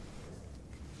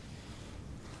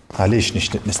 Għaliex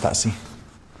nixtieq nistaqsi?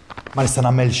 Ma nista'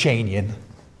 nagħmel xejn jien.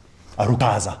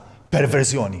 Għarusa,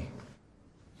 perverżjoni.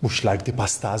 Mhux l-arti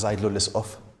pasta żgħidlu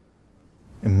l-isqof.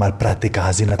 Imma l-prattika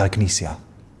ħażina tal-Knisja.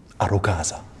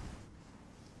 Għarusa.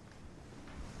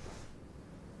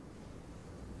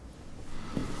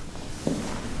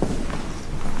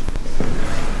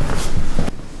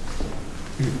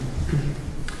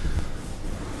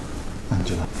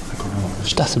 Angela,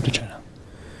 x'taħseb li ċara?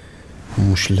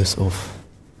 Mhux l-isqof.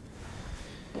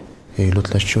 Ilu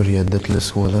 3 xhur jeddet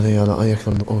l-iskola li għala jekk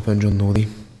għandu open ġonnuri.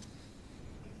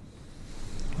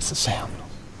 Issa se jagħmlu.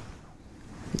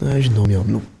 X'għandhom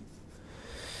jagħmlu?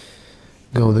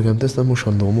 Gawda kemm tista' mhux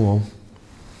għandhom huwa.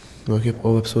 Ma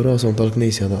jibqgħu jibsu rashom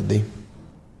tal-Knisja tgħaddi.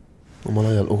 U ma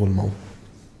la jalqu kull maw.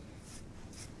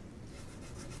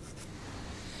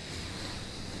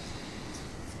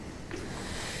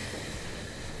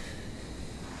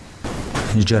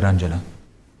 Ġġar Angela.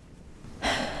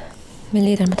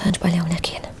 Mill-lider ma tħanġ bali hawnhekk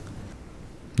jien.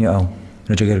 Jaqgħu,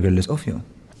 reġa' gerger l-isqof jew?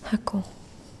 Ħakku.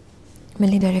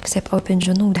 Mill-lider ikseb open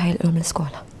ġunnud ħajlqhom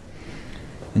l-iskola.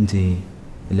 Inti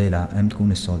lejla hemm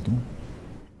tkun is-soltu?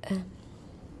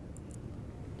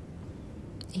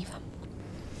 Iva.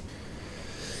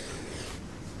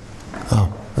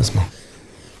 Isma'.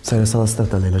 Sejra Strada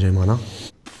Stretta lejla ġej magħna?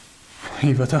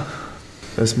 Iva ta'.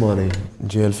 Ismani,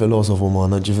 ġie l-filosofu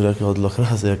magħna ġifieri jekk jgħodlok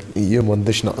rasek jien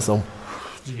m'għandix naqsam.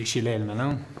 Ġi xi lejlna, no?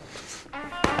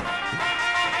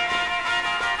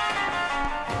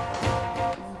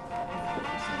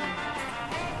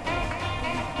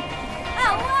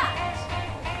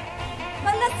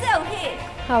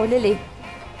 Haw Lili.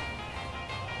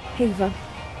 Iva.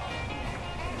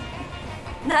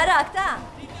 Narak ta'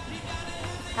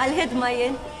 għal-ħidma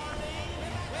jien.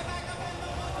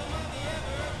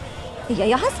 Ija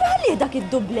jaħasra għalli dak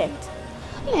id-dublet.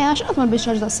 Le, għax qatt ma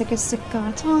biex ġdaqsek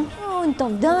is-sikkat, ha?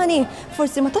 Intom Dani,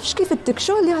 forsi ma tafx kif it-tik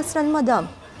xogħol li ħasra l-madam.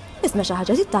 Isma' xi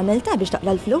ħaġa trid tagħmel ta' biex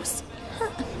taqla l-flus.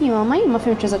 Jima, ma jien ma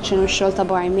fimx eżatt x'inhu x-xogħol ta'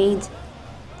 barmaid.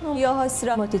 Ja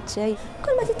ħasra ma titxej.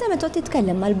 Kull ma tittemet toqgħod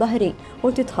titkellem mal-Baħrin u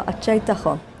titħaq ċaj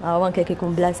tagħhom. Aw anke jekk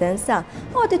ikun bla sensa,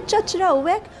 qgħod tiċċaċraw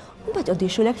hekk u mbagħad qgħod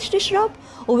jixulek x'tixrob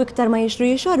u iktar ma jixtru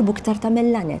jixorbu iktar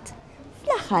tagħmel lanet.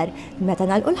 Fl-aħħar, meta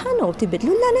nagħlqu l-ħanut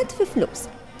tibidlu l-lanet fi flus.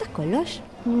 Dak kollox.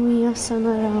 Mija sa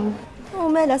naraw. U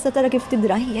mela sa tara kif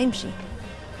tidra hija jimxi.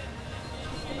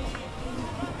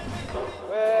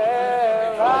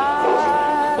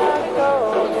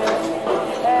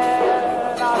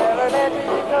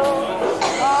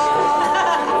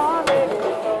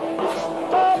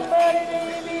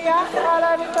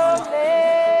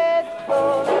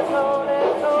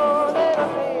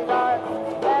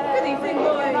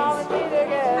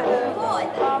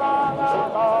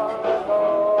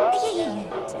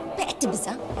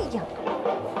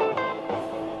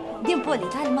 Din Poli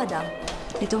tal-madam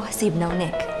li tuħsibna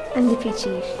hawnhekk. Għandi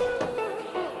pjaċir.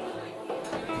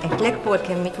 Eklek Pol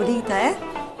kemm mitwulita,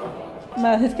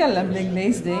 Ma titkellem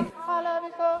bl-Ingliż di.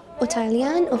 U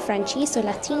Taljan u Franċiż u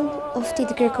Latin u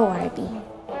ftit Greko Arbi.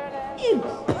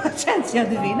 Paċenzja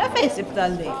divina fejn sib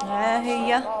tal-li.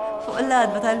 Hija fuq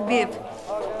l-adba tal-bib.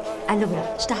 Allura,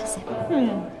 x'taħseb?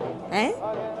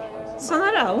 Sa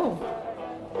naraw.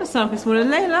 Issa nkismu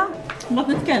l-lejla, mbagħad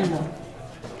nitkellmu.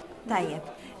 Tajjeb,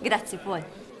 grazzi Pol.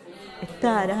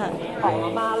 Tara.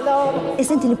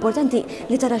 Isenti l-importanti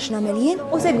li tara x'nagħmel jien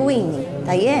u segwini,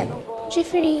 tajjeb.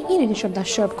 Ġifieri jien nixrob da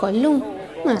x-xorb kollu,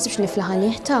 ma nasibx li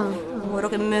fl-ħalih ta'.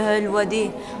 Morok imħelwa di,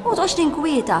 u toqx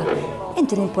tinkwieta.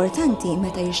 Inti l-importanti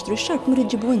meta jixtru x-xorb mur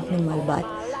iġibu int minn mal-bar.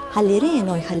 Ħalli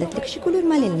Reno jħalletlek xi kulur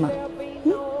mal-ilma.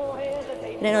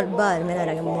 Reno l-bar minn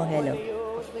ara kemm ħelu.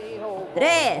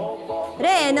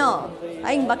 Reno!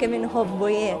 Għajnba kemm inħobbu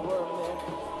jien.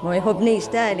 Ma jħobnix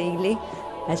tali li,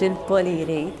 għax il-Poli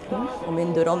jrid. U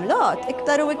minn durhom lot,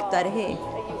 iktar u iktar ħi.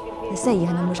 Sejja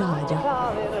nagħmlu xi ħaġa.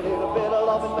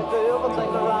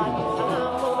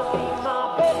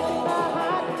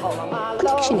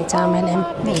 Klok x'inhi tagħmel hemm?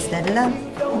 Nistella.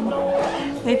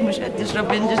 Hekk mhux qed tixrob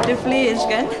inġi tifliex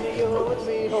kan?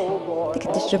 Dik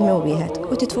qed tixrob minn wieħed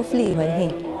u titfu fl-ieħor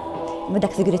ħin. Ma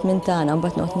dak sigrit minn tagħna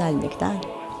mbagħad noqgħod nagħlmek ta'.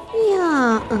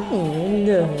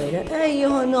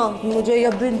 Ejja naħdmu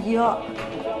ġejja bil-jaq.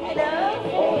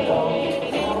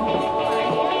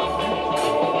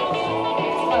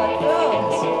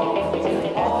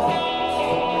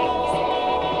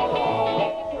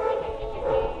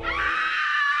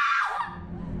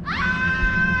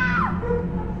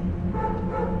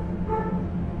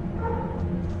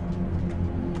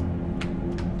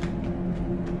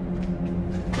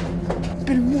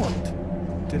 bil-mod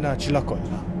tilaċla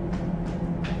kollha.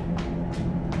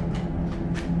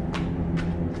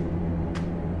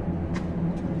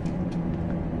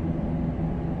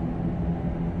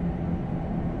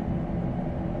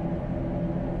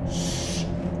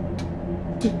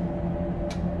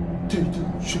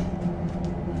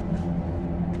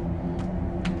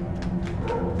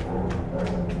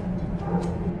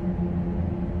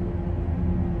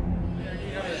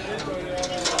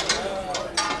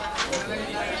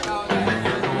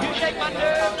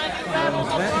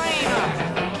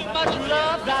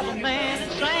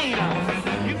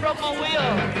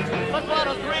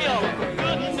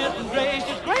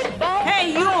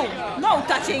 Hey, you! No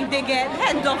touching the girl.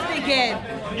 Hand off the girl.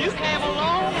 You came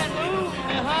along and moved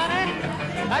me, honey.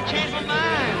 I changed my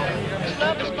mind. This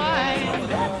love is mine.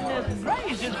 This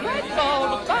praise is great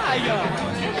ball of fire.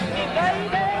 Kiss me,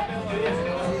 baby.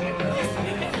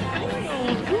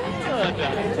 Feels good.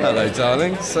 Hello,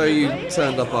 darling. So you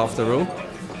turned up after all.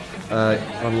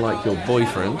 Unlike your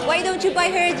boyfriend. Why don't you buy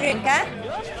her a drink, huh?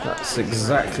 That's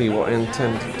exactly what I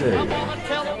intend to do.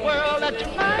 Tell the world that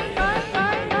you're mine, mine,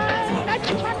 mine, mine. That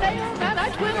you're my nail, that I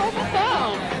twin over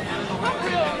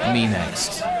thumb. Me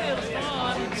next.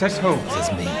 Says who?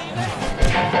 Says me.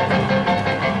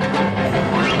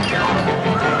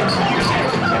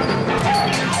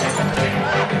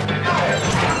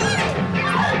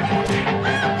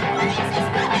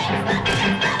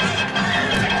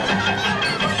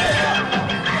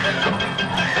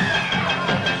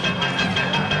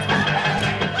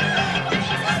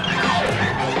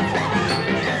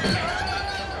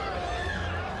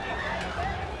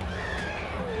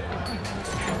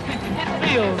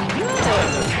 Feels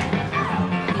good.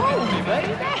 Hold me,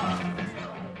 baby.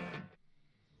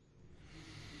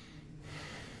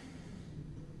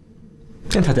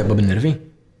 Kien ħateqba bin-nervi?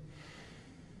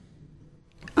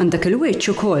 Għandek il-wiċċ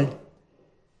ukoll.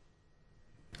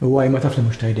 Huwa ma taf li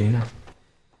mhux tajdejna.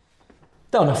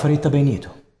 Dawn affarijiet ta' bejnietu.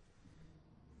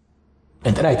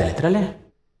 Int rajta litra le?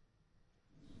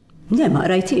 Le ma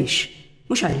qrajtix.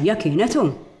 Mhux għalija kienet hu.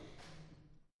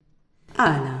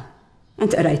 Għala,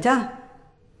 int qrajta?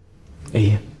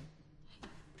 Ejja.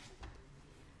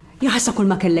 Jaħassa kull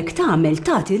ma kellek tagħmel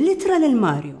tagħti l-litra lil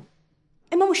Mario.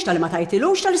 Imma mhux tal ma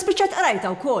tajtilux tal-ispiċċat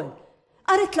qrajta wkoll.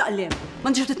 Qaret laqlem,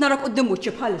 m'għandix titnarak quddiem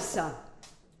wiċċi bħalissa.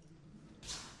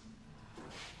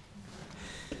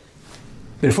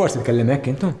 Bil-forsi tkellem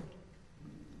hekk intu?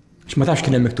 X'ma tafx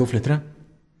kien hemm miktub f'litra?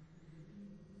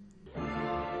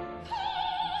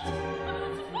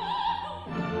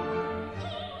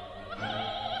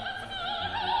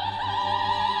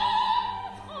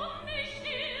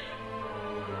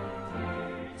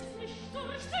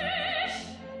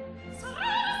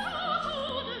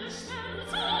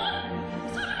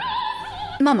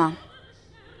 Mama.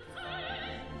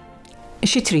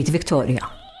 Xi trid Victoria?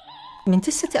 Min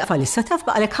tista' taqfa lissa taf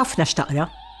baqalek ħafna x'taqra.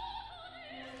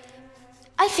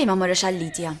 Għalfejn ma marrax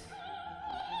għal-Lidja?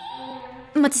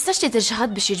 Ma tistax tgħid xi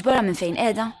ħadd biex jiġborha minn fejn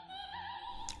qiegħda?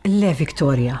 Le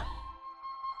Victoria.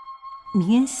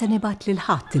 Jien se nibgħat lil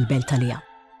ħadd il-belt għaliha.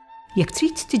 Jekk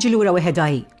trid tiġi lura weħedha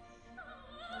hi.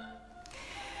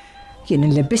 Jien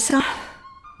inlebbisha,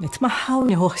 nitmaħħa u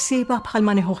nieħu ħsiebha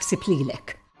bħalma nieħu ħsieb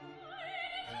lilek.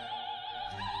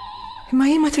 Imma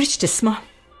jien ma tridx tisma'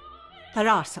 ta'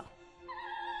 rasa.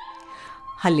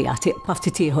 Ħalliha tiqpa'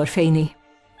 ftit ieħor fejni.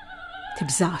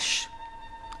 Tibżax.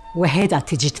 Weħeda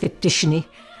tiġi tfittixni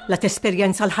la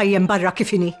tesperjenza l-ħajjem barra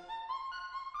kif inhi.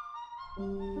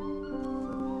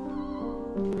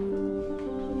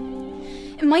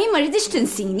 Imma jien ma rridix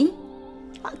tinsini.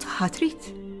 Ħatrid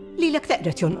lilek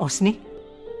teqret jonqosni.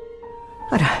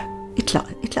 Ara,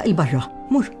 itlaq il-barra.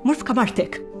 Mur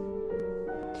f'kamartek.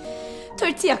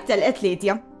 Tortijak telqet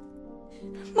Lidja.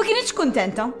 Ma kienx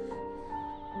kuntenta.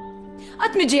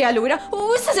 Qatt miġejja lura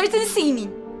u issa ser tinsini.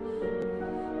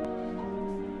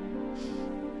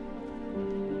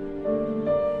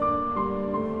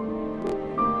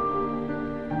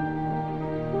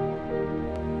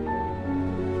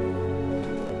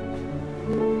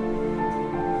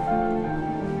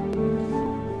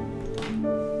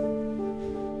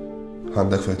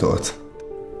 Għandek fejn toqgħod.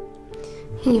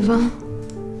 Iva.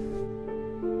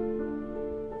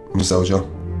 Mżawġa.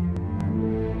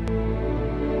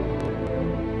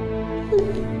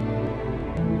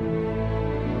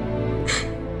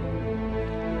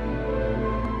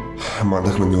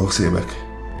 M'għandek min jieħu ħsiebek.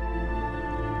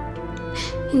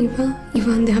 Iva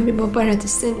għandi ħabiba barra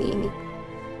tistennini.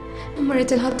 Ma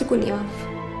rrid il-ħadd ikun jaf.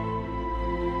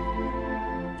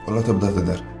 Alla tibda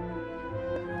tidher.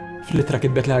 Fl-ittra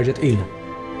kitbet li ħarġet ilha.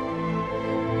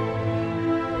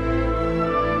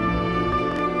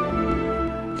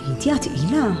 tjat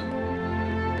ila.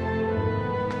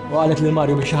 U għalet li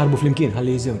Mario biex jaħarbu fl-imkien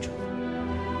ħalli jiżewġu.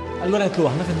 Allura jtlu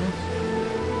aħna finna.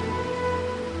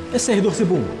 Issa jihdu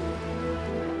ħsibum.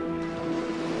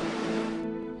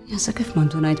 Jasa kif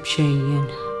mandu ngħid b'xejjen.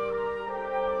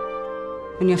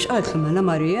 Min jafx qalt mela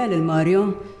Marija lil Mario.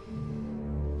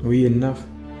 U jien naf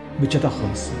biċċa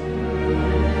tagħhom issa.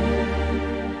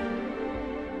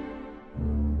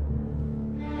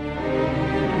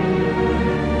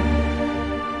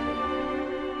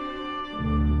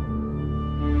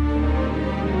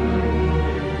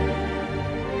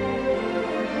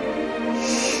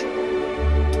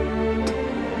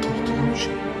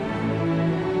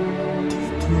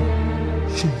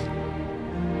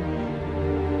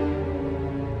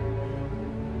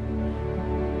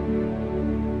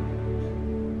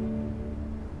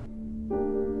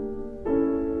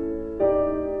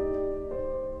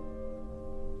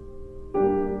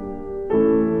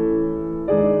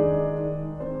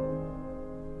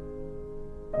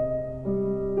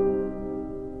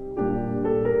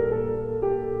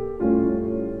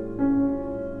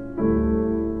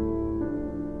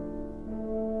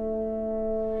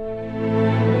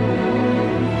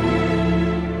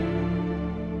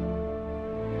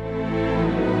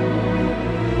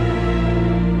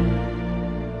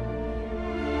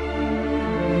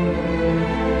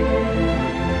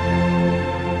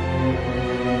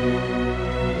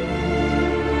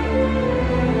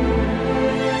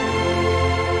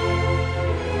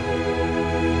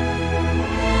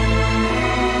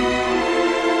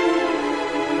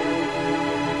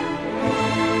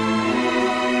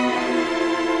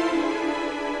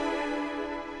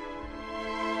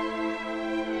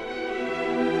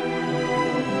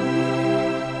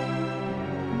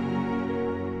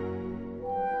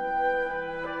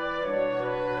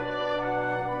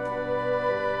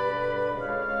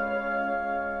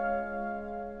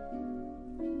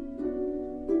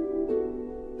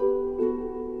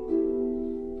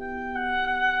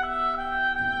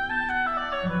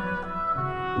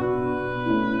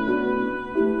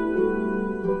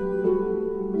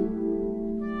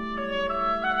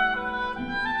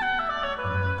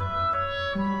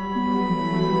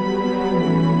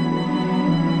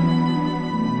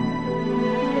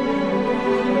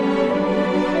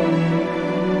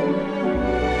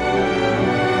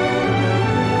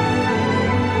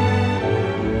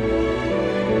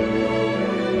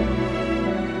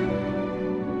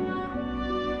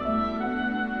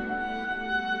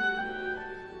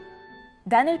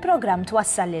 Dan il-programm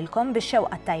twassal lilkom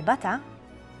bix-xewqa tajba ta'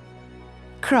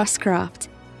 Crosscraft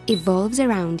evolves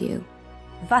around you.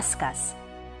 Vaskas,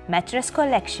 Mattress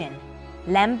Collection,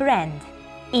 L-Brand,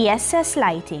 ESS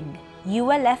Lighting,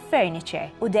 ULF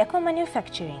Furniture u Deco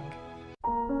Manufacturing.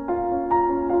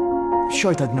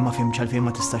 Xorta għadna ma fimx għalfejn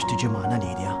ma tistax tiġi magħna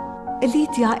Lidja.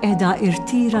 Lidja qiegħda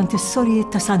irtirant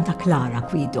is-sorjiet ta' Santa Clara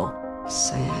Kwido.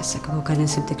 Sajja, sekk u kalli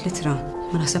nsibdik litra.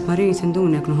 Ma naħseb marit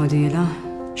indunek nuħodila.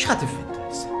 X'ħad iffitta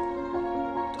issa?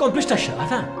 Tkomplix tax-xaqa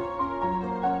ta'?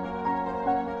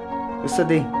 Issa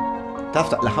di,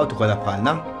 taf taqlaħaw tukolla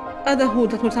bħalna? Għada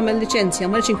ħuda tmur tagħmel liċenzja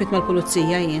ma rridx inkwit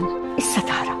mal-pulizija jien. Issa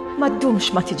tara, ma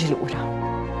ddumx ma tiġi lura.